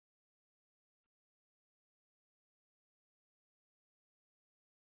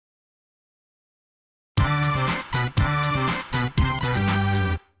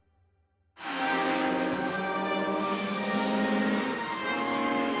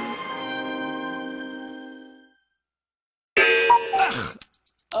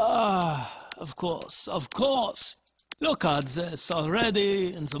Of course, of course. Look at this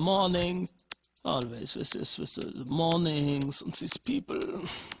already in the morning. Always with the mornings and these people.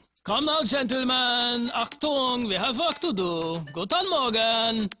 Come now, gentlemen. Achtung, we have work to do. Guten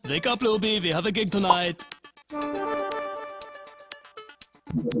Morgen. Wake up, Luby. We have a gig tonight.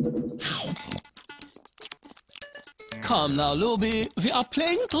 Come now, Luby. We are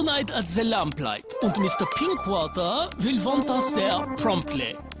playing tonight at the Lamplight. And Mr. Pinkwater will want us there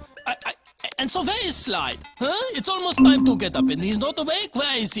promptly. And so where is Slide? Huh? It's almost time to get up and he's not awake.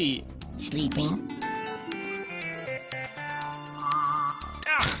 Where is he? Sleeping.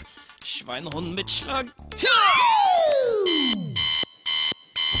 Ach, Schweinhund mit Schlag.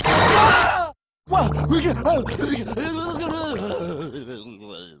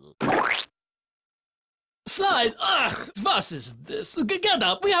 Slide, ach, was ist das? Get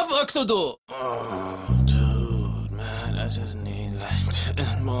up, we have work to do. Oh, dude, man, I just need like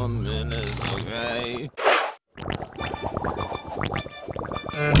 10 more minutes, okay?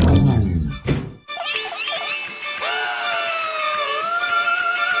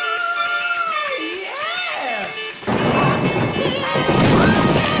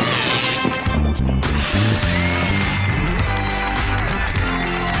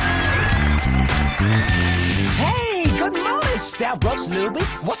 Stab ropes, Luby.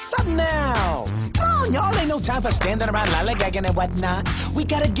 What's up now? Come on, y'all. Ain't no time for standing around lollygagging and whatnot. We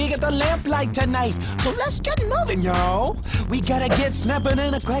got a gig at the Lamplight tonight, so let's get moving, y'all. We gotta get snapping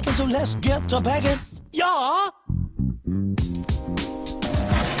and a cracking, so let's get to packing. Yeah.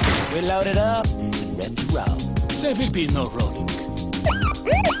 We're loaded up and ready to roll. There will be no rolling.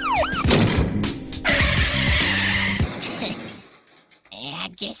 I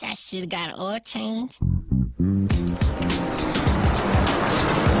guess I should've got an oil change.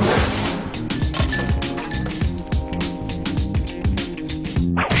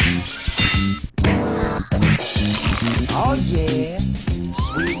 Oh yeah,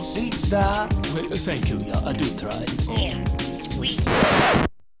 sweet seat star. Well, thank you, yeah, I do try. Yeah, sweet.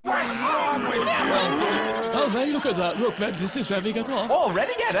 What's wrong with you? Oh, well, look at that. Look, this is where we get off. Oh,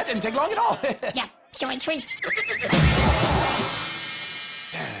 ready? Yeah, that didn't take long at all. Yeah, short tweet.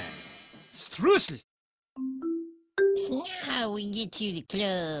 Streusel. So now how we get to the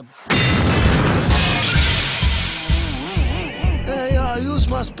club? Hey, use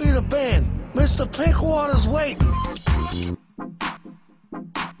my speeder band. Mr. Pinkwater's waiting.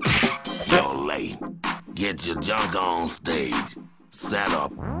 You're late. Get your junk on stage. Set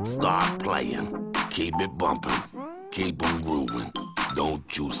up. Start playing. Keep it bumping. Keep 'em grooving.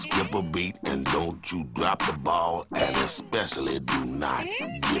 Don't you skip a beat and don't you drop the ball. And especially do not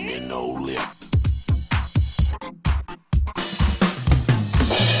give me no lip.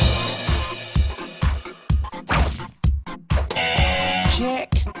 Check.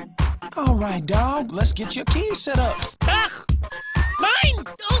 All right, dog. Let's get your keys set up. Ach! Nein!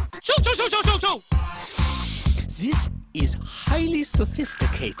 Oh, show! This is highly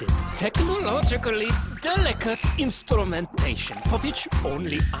sophisticated, technologically delicate instrumentation for which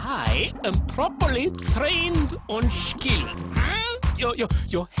only I am properly trained and skilled.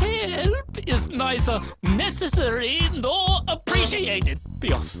 Your help is neither necessary nor appreciated.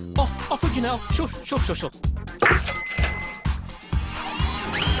 Be off. Off with you now. Show.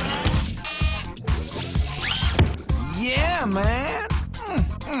 Yeah, man.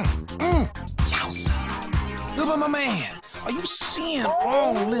 Yowza. Look at my man. Are you seeing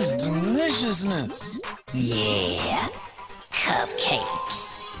all this deliciousness? Yeah, cupcakes.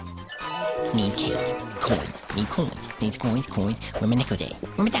 Need cake, coins, need coins, needs coins. Where my nickels at?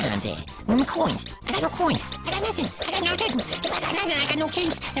 Where my dimes at? Where my coins? I got no coins. I got nothing. I got no change. If I got nothing, I got no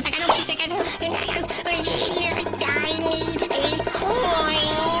case. If I got no case, I got nothing. I need a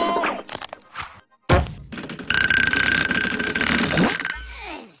coin.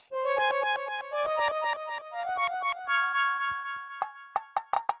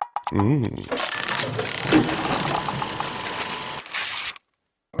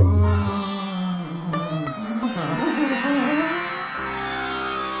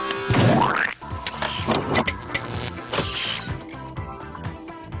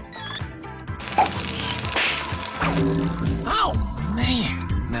 Oh,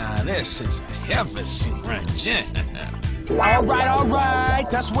 man. Now, this is a heavy shit right here. All right.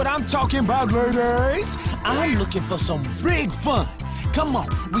 That's what I'm talking about, ladies. I'm looking for some big fun. Come on,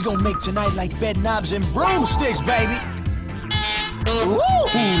 we gonna make tonight like bed knobs and broomsticks, baby. Woo,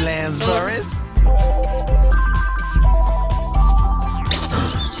 Lansbury's.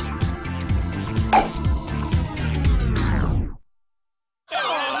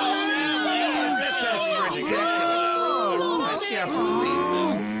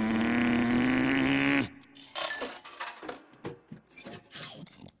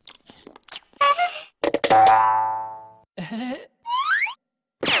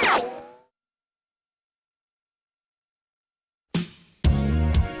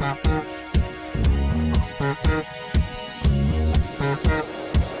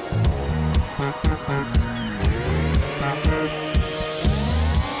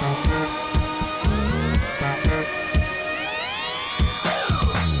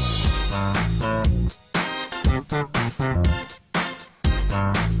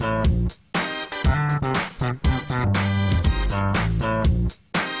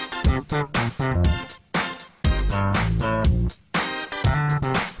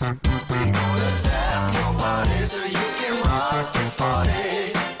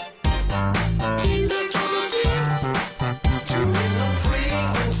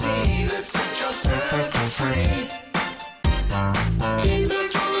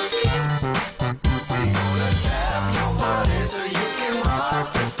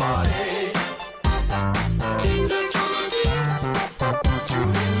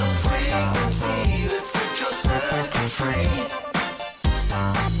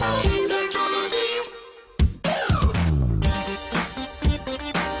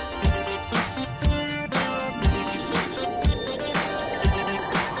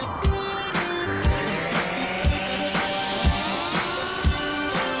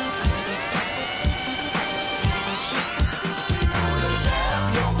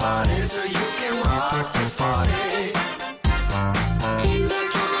 So you can rock this party.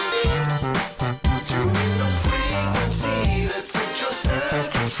 Electricity. Tune in the frequency that sets your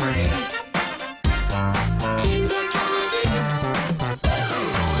circuits free. Electricity.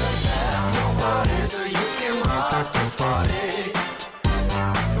 Gonna set up your body so you